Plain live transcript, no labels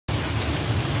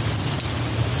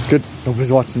Good.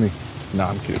 Nobody's watching me. No,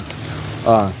 I'm kidding.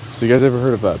 So you guys ever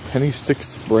heard of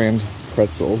Pennysticks brand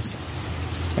pretzels?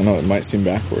 I know it might seem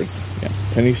backwards. Yeah,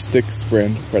 Pennysticks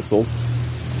brand pretzels.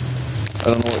 I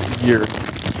don't know what year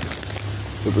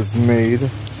it was made.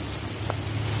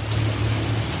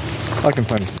 I can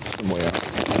find some way out.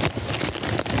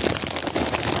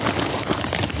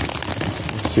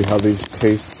 Let's see how these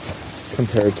taste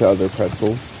compared to other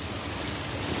pretzels.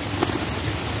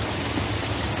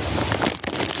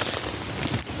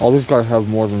 All these guys have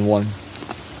more than one.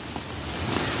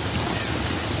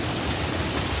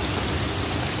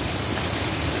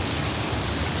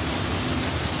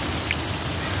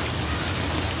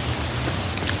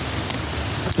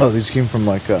 Oh, these came from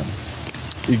like,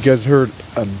 you guys heard,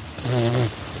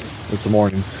 it's the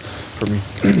morning for me.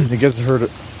 You guys heard,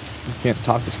 I can't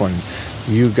talk this morning.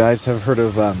 You guys have heard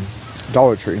of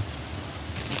Dollar Tree.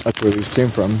 That's where these came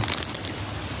from.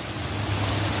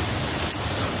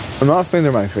 I'm not saying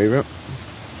they're my favorite,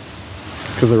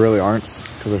 because they really aren't,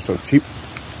 because they're so cheap.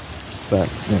 But,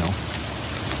 you know,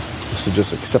 just to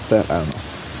just accept that, I don't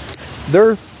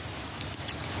know.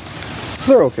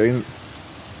 They're okay.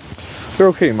 They're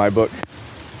okay in my book.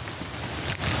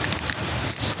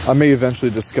 I may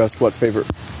eventually discuss what favorite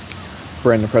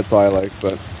brand of pretzel I like,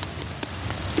 but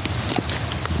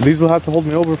these will have to hold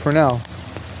me over for now.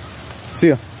 See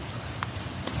ya.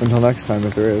 Until next time,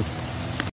 if there is.